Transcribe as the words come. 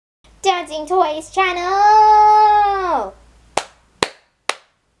Dancing Toys channel.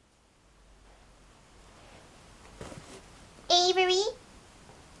 Avery?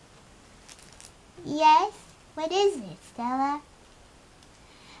 Yes? What is it, Stella?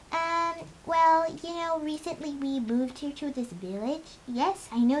 Well, you know, recently we moved here to this village. Yes,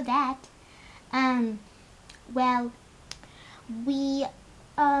 I know that. Well, we,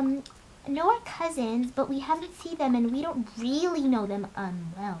 know our cousins, but we haven't seen them and we don't really know them,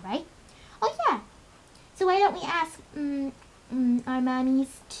 well, right? Oh, yeah. So why don't we ask, our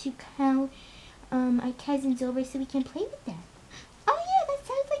mommies to call, our cousins over so we can play with them? Oh, yeah, that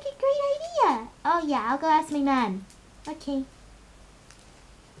sounds like a great idea. Oh, yeah, I'll go ask my mom. Okay.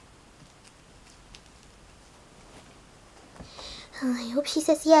 Oh, I hope she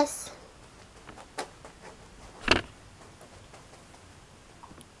says yes.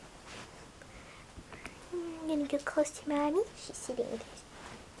 I'm gonna go close to Mommy. She's sitting with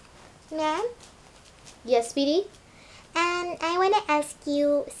her. Mom? Yes, sweetie? I want to ask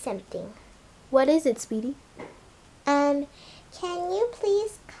you something. What is it, sweetie? Can you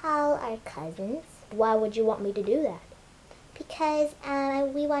please call our cousins? Why would you want me to do that? Because,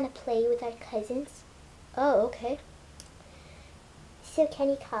 we want to play with our cousins. Oh, okay. So can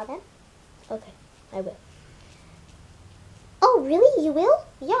you call them? Okay, I will. Oh, really? You will?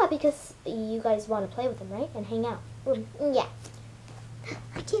 Yeah, because you guys want to play with them, right? And hang out. Yeah.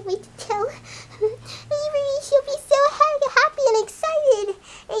 I can't wait to tell Avery. She'll be so happy and excited.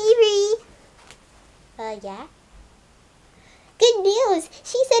 Avery. Yeah? Good news.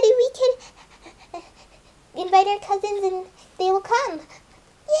 She said we can invite our cousins and they will come.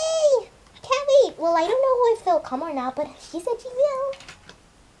 Yay! Can't wait. Well, I don't know if they'll come or not, but she said she will.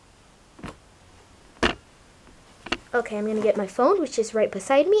 Okay, I'm going to get my phone, which is right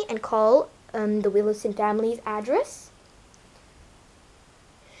beside me, and call the Willowson family's address.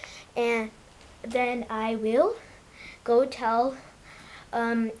 And then I will go tell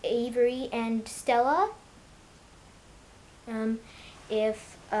Avery and Stella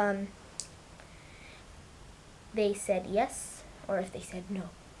if they said yes or if they said no.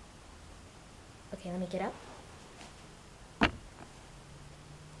 Okay, let me get up.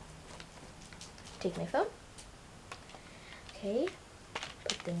 Take my phone. Okay,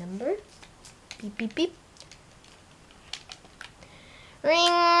 put the number. Beep, beep, beep.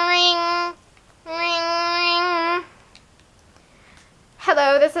 Ring, ring, ring, ring.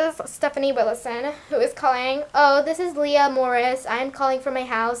 Hello, this is Stephanie Willowson, who is calling. Oh, this is Leah Morris. I'm calling from my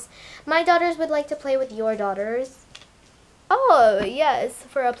house. My daughters would like to play with your daughters. Oh, yes,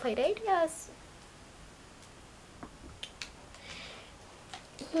 for a play date, yes.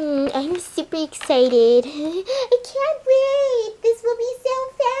 I'm super excited. I can't wait. This will be so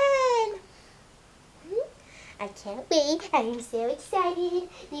fun. I can't wait. I'm so excited.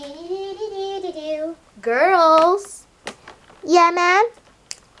 Girls. Yeah, ma'am?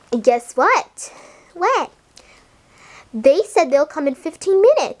 Guess what? What? They said they'll come in 15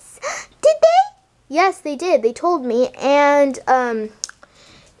 minutes. Did they? Yes, they did. They told me. And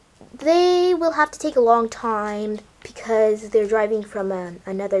they will have to take a long time because they're driving from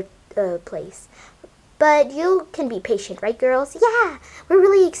another place. But you can be patient, right, girls? Yeah, we're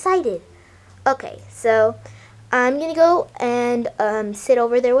really excited. Okay, so I'm going to go and sit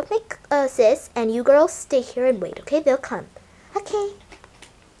over there with my sis, and you girls stay here and wait, okay? They'll come. Okay.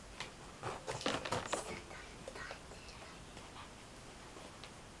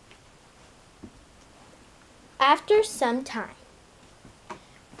 After some time.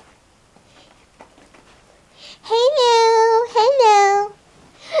 Hello.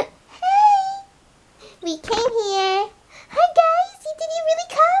 Hey. We came here. Hi, guys. Did you really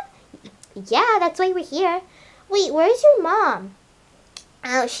come? Yeah, that's why we're here. Wait, where's your mom?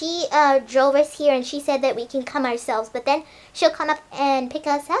 Oh, she drove us here and she said that we can come ourselves, but then she'll come up and pick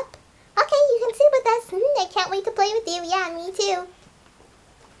us up. Okay, you can sit with us. I can't wait to play with you. Yeah, me too.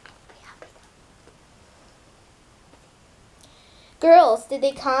 Girls, did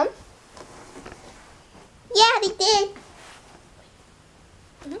they come? Yeah, they did.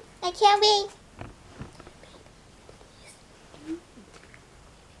 I can't wait.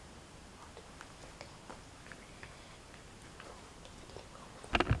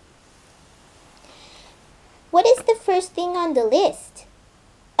 What is the first thing on the list?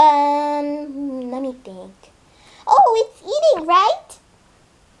 Let me think. Oh, it's eating, right?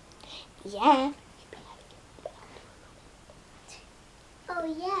 Yeah. Oh,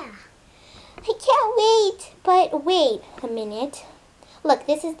 yeah. I can't wait. But wait a minute. Look,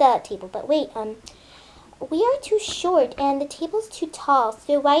 this is the table. But wait, we are too short and the table's too tall.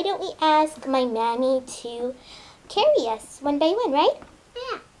 So why don't we ask my mammy to carry us one by one, right?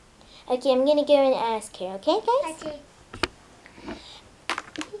 Yeah. Okay, I'm gonna go and ask her, okay, guys? Okay.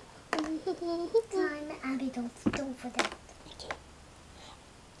 Abby, don't for that. Okay.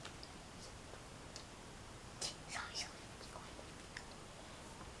 Sorry.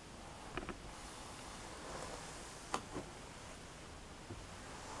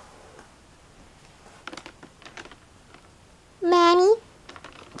 Mommy?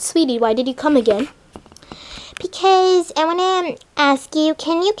 Sweetie, why did you come again? Because I want to ask you,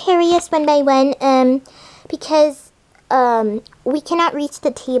 can you carry us one by one? Because we cannot reach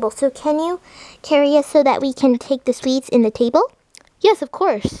the table. So can you carry us so that we can take the sweets in the table? Yes, of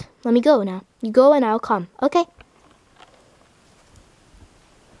course. Let me go now. You go and I'll come. Okay.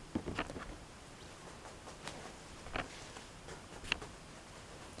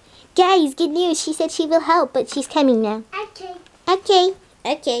 Guys, good news. She said she will help, but she's coming now. Okay. Okay.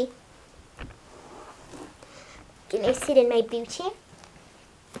 Okay. Can I sit in my blue chair?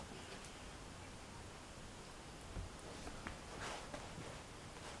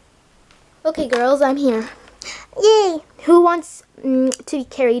 Okay, girls, I'm here. Yay! Who wants to be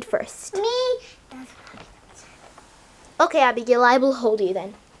carried first? Me. Okay, Abigail, I will hold you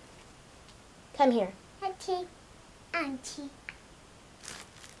then. Come here. Okay. Auntie.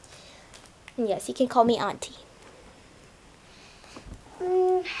 Yes, you can call me Auntie.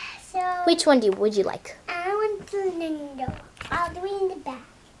 So. Which one would you like? I want to window. I'll do it in the back.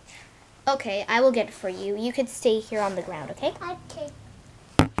 Okay, I will get it for you. You could stay here on the ground, okay? Okay.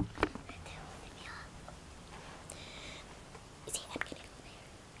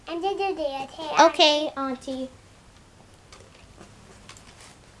 I'm gonna do there. Okay, Auntie.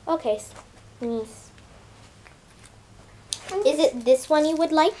 Okay, niece. Is it this one you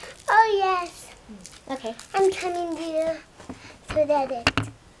would like? Oh yes. Okay. I'm coming there. So that it.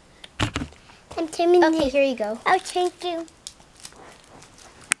 I'm coming Okay, there. here you go. Oh, thank you.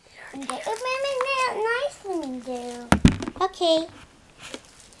 Okay. Oh, nice to do. Okay.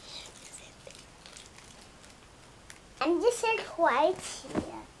 I'm just so quiet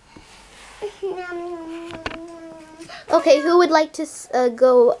here. Okay, who would like to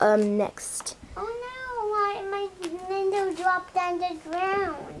go Oh next? no, my window dropped on the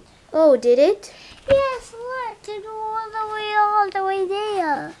ground. Oh, did it? Yes, look, it's all the way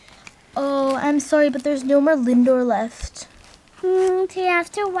there. Oh, I'm sorry, but there's no more Lindor left. So you have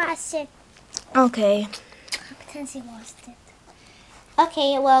to wash it. Okay. Since he washed it.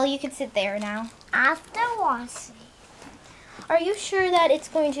 Okay, well, you can sit there now. After washing. Are you sure that it's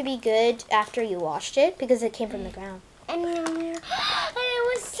going to be good after you washed it? Because it came from the ground. And it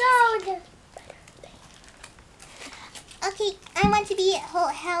was so good. Okay, I want to be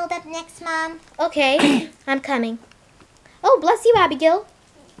held up next, Mom. Okay, I'm coming. Oh, bless you, Abigail.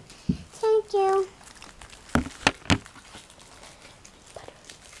 Thank you.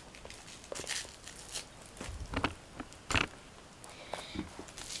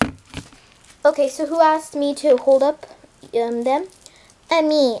 Okay, so who asked me to hold up them?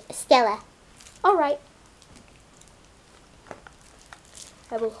 Me, Stella. All right.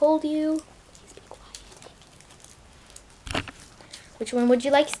 I will hold you. Please be quiet. Which one would you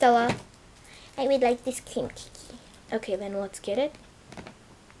like, Stella? I would like this cream cookie. Okay, then let's get it.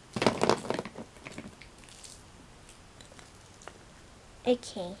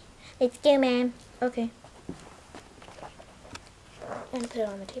 Okay. Let's go, Mom. Okay. And put it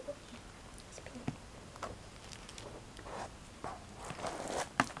on the table.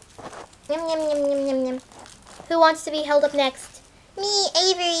 Yum, yum, yum, yum, yum, yum. Who wants to be held up next? Me,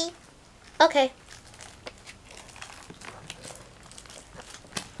 Avery. Okay.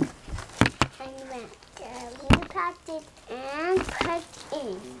 I'm going to repack it and put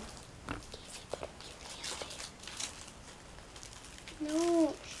in.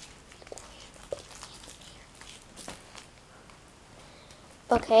 No.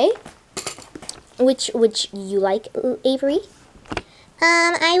 Okay. Which would you like, Avery?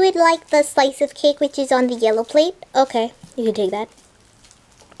 I would like the slice of cake which is on the yellow plate. Okay, you can take that.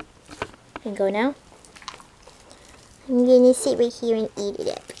 You can go now. I'm gonna sit right here and eat it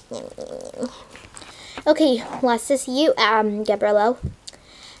up. Yum, yum, yum. Okay, last is you, Gabriella.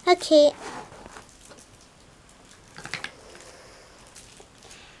 Okay.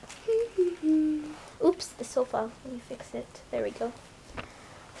 Oops, the sofa. Let me fix it. There we go.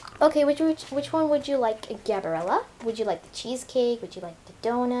 Okay, which one would you like, Gabriella? Would you like the cheesecake? Would you like the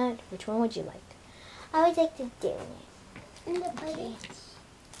donut? Which one would you like? I would like the donut. And the plate.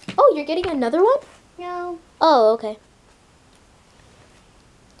 Oh, you're getting another one? No. Oh, okay.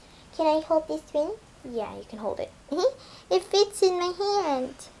 Can I hold this ring? Yeah, you can hold it. It fits in my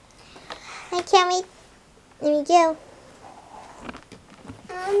hand. I can't wait. Let me go.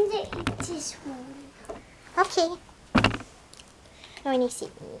 I'm gonna eat this one. Okay. I want to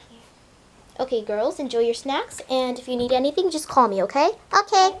sit in here. Okay, girls, enjoy your snacks, and if you need anything, just call me, okay?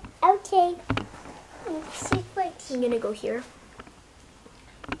 Okay. Okay. Sit right here. I'm gonna go here.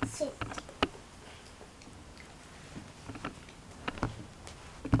 Sit.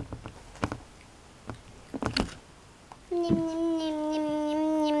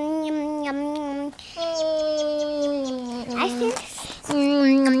 I think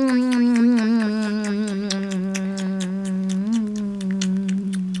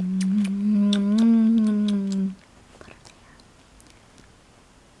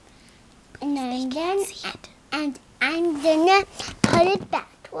and I'm gonna put it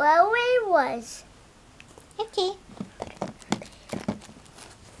back where it was. Okay.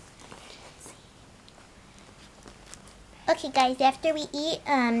 Okay, guys. After we eat,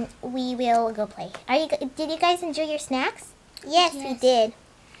 we will go play. Did you guys enjoy your snacks? Yes, we Yes. did.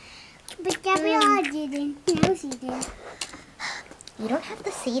 But Gabriella didn't. No, she did. You don't have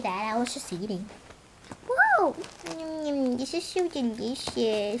to say that. I was just eating. Whoa! This is so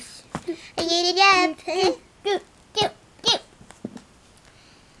delicious. I ate it up.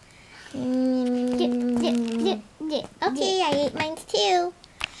 Okay, I ate mine too.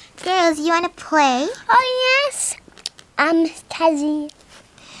 Girls, you want to play? Oh yes. Tazzy.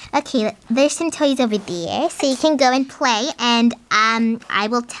 Okay, there's some toys over there, so you can go and play, and I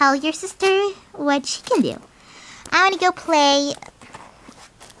will tell your sister what she can do. I want to go play.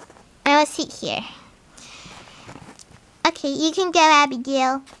 I will sit here. Okay, you can go,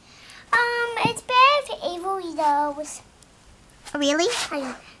 Abigail. It's better if Avery goes. Really?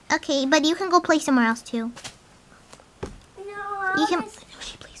 Okay, but you can go play somewhere else too. No, You can.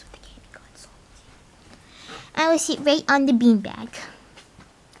 She plays with the gaming console. I will sit right on the beanbag.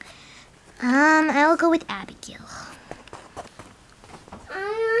 I will go with Abigail.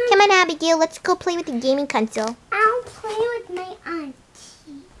 Come on, Abigail. Let's go play with the gaming console. I'll play with my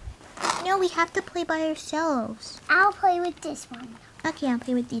auntie. No, we have to play by ourselves. I'll play with this one. Okay, I'll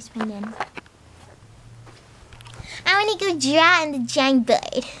play with this one then. I want to go draw on the drawing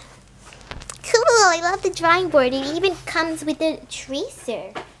board. Cool, I love the drawing board. It even comes with a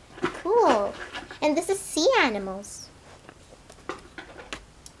tracer. Cool. And this is sea animals.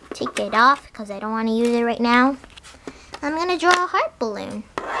 Take it off because I don't want to use it right now. I'm going to draw a heart balloon.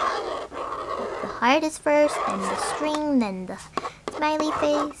 The heart is first, then the string, then the smiley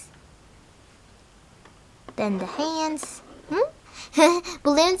face, then the hands.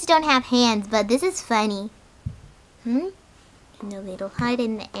 Balloons don't have hands, but this is funny. And the little heart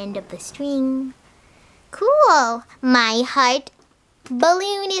in the end of the string. Cool! My heart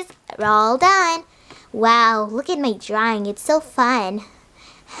balloon is all done. Wow, look at my drawing. It's so fun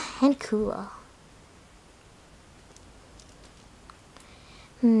and cool.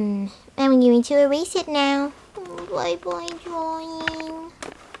 I'm going to erase it now. Bye bye drawing.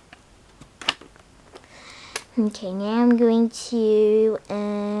 Okay, now I'm going to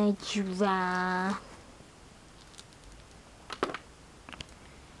draw.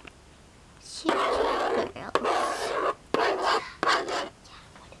 Girls.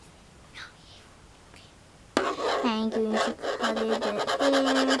 I'm going to color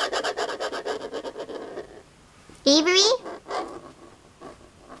the hair. Avery?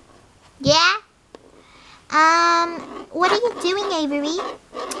 Yeah? What are you doing, Avery?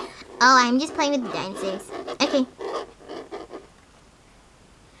 Oh, I'm just playing with the dinosaurs. Okay.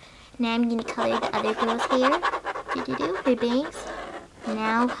 Now I'm gonna color the other girl's hair. Her bangs.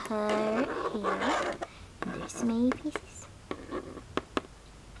 Now her hair. There's some pieces.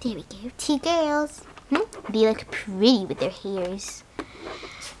 There we go. 2 girls. They look pretty with their hairs.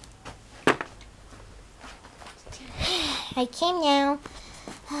 I came now.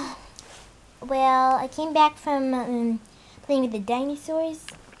 Well, I came back from playing with the dinosaurs.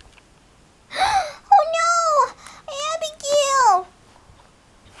 Oh no! Abigail!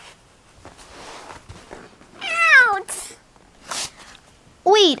 Ouch!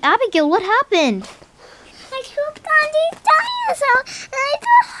 Wait, Abigail, what happened? I tripped on these dinosaurs and I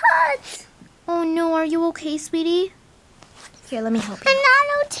got hurt. Oh no, are you okay, sweetie? Here, let me help you. I'm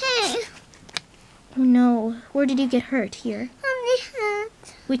not okay. Oh no, where did you get hurt? Here. On the head.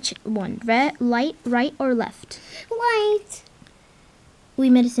 Which one? Right, or left? Right. We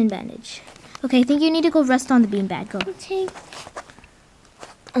medicine bandage. Okay, I think you need to go rest on the beanbag. Go. Okay.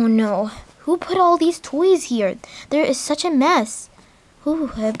 Oh no, who put all these toys here? There is such a mess.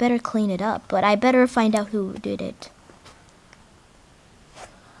 Ooh, I better clean it up, but I better find out who did it.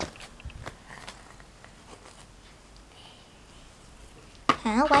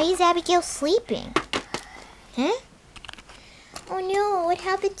 Huh? Why is Abigail sleeping? Huh? Oh no, what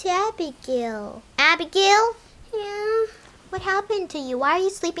happened to Abigail? Abigail? Yeah. What happened to you? Why are you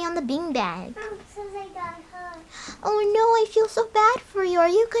sleeping on the beanbag? Since I got hurt. Oh no, I feel so bad for you. Are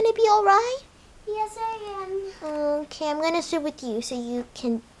you gonna be alright? Yes, I am. Okay, I'm gonna sit with you so you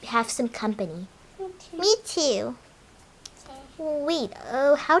can have some company. Okay. Me too. Wait,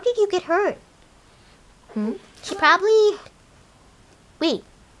 how did you get hurt? She probably... Wait.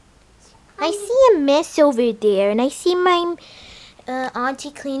 I see a mess over there, and I see my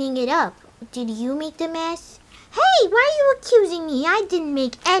auntie cleaning it up. Did you make the mess? Hey, why are you accusing me? I didn't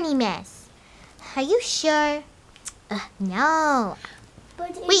make any mess. Are you sure? No.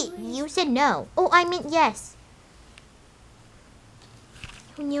 But Wait, you said no. Oh, I meant yes.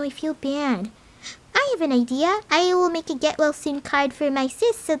 Oh no, I feel bad. I have an idea. I will make a get well soon card for my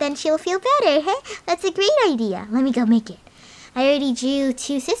sis so then she'll feel better. Hey, that's a great idea. Let me go make it. I already drew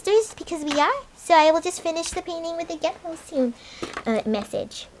 2 sisters because we are. So I will just finish the painting with a get well soon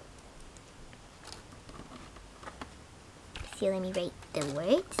message. So let me write the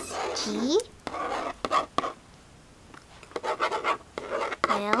words. G.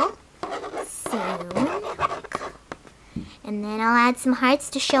 Well, soon. And then I'll add some hearts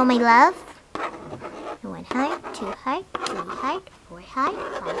to show my love. 1 heart, 2 heart, 3 heart, 4 heart,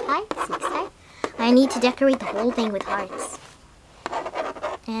 5 heart, 6 heart. I need to decorate the whole thing with hearts.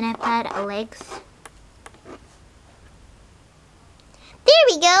 And I've got legs. There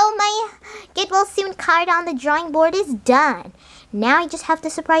we go! My get well soon card on the drawing board is done. Now I just have to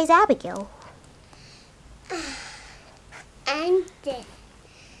surprise Abigail. And then.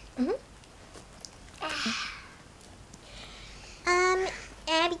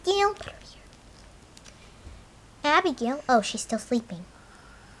 Abigail? Abigail? Oh, she's still sleeping.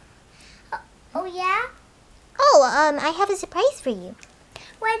 Oh, yeah? Oh, I have a surprise for you.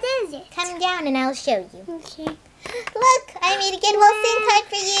 What is it? Come down and I'll show you. Okay. Look, I made a get well soon card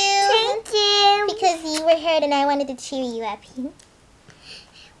for you. Thank you. Because you were hurt and I wanted to cheer you up.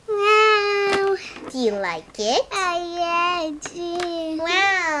 Wow. Do you like it? Yeah, I do.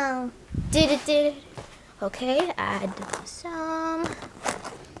 Wow. Did. Okay, add some.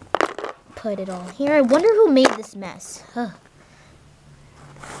 Put it all here. I wonder who made this mess. Huh.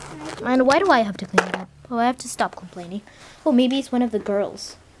 And why do I have to clean it up? Oh, I have to stop complaining. Oh, maybe it's one of the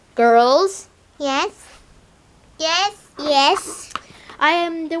girls. Girls? Yes? Yes? Yes.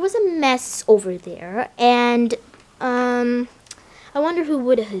 There was a mess over there, and I wonder who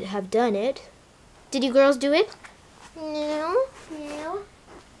would have done it. Did you girls do it? No. No.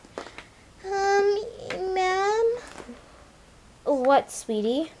 Ma'am? What,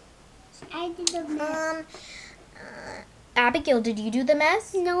 sweetie? I did the mess. Abigail, did you do the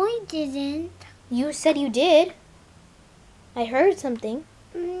mess? No, I didn't. You said you did. I heard something.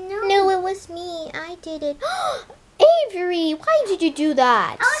 No, it was me. I did it. Avery, why did you do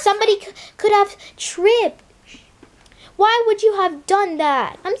that? Somebody could have tripped. Why would you have done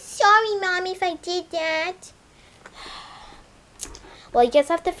that? I'm sorry, Mom, if I did that. Well, I guess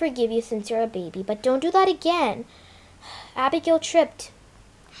I have to forgive you since you're a baby, but don't do that again. Abigail tripped.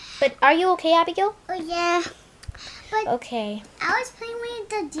 But are you okay, Abigail? Oh, yeah. But Okay. I was playing with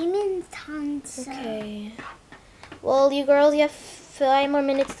the demon tons. Okay. Well, you girls, you have 5 more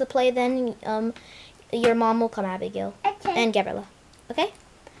minutes to play, then your mom will come, Abigail. Okay. And Gabriella. Okay?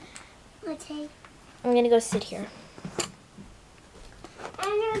 Okay. I'm going to go sit here.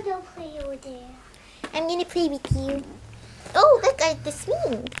 I'm gonna go play over there. I'm gonna play with you. Oh, look at the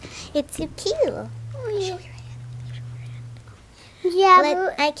swing. It's so cute. Oh, yeah.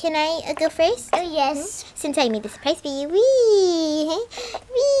 Yeah, Can I go first? oh, yes. Since I made the surprise for you. Wee,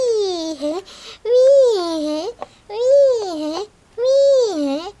 wee, wee, wee, wee,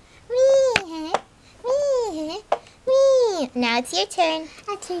 wee, wee, wee. Now it's your turn.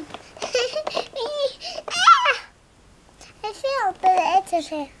 Okay. Ah! I fell, but it's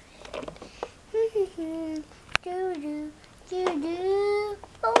okay. Do-do, do-do.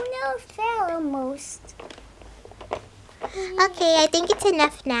 Oh no, I fell almost. Okay, I think it's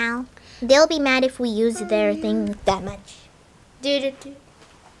enough now. They'll be mad if we use their thing that much.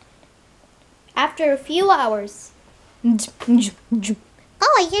 After a few hours. Oh,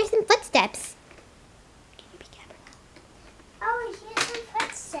 I hear some footsteps. Oh, here's some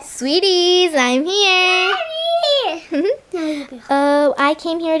footsteps. Sweeties, I'm here. I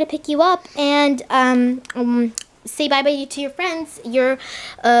came here to pick you up and say bye-bye to your friends. Your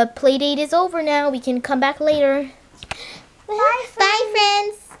play date is over now. We can come back later. Bye, friends. Bye,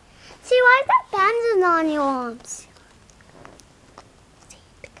 friends. See, why got bandages on your arms?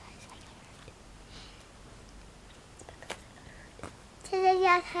 Because I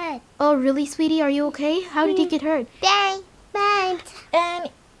got hurt. Oh, really, sweetie? Are you okay? How did you get hurt? Bye. Bye.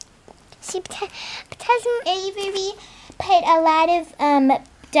 Avery put a lot of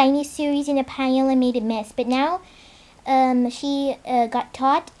dinosaurs in a pile and made a mess, but now she got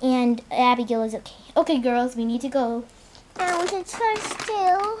taught and Abigail is okay. Okay, girls, we need to go. I want to try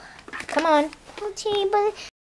still. Come on. Okay, but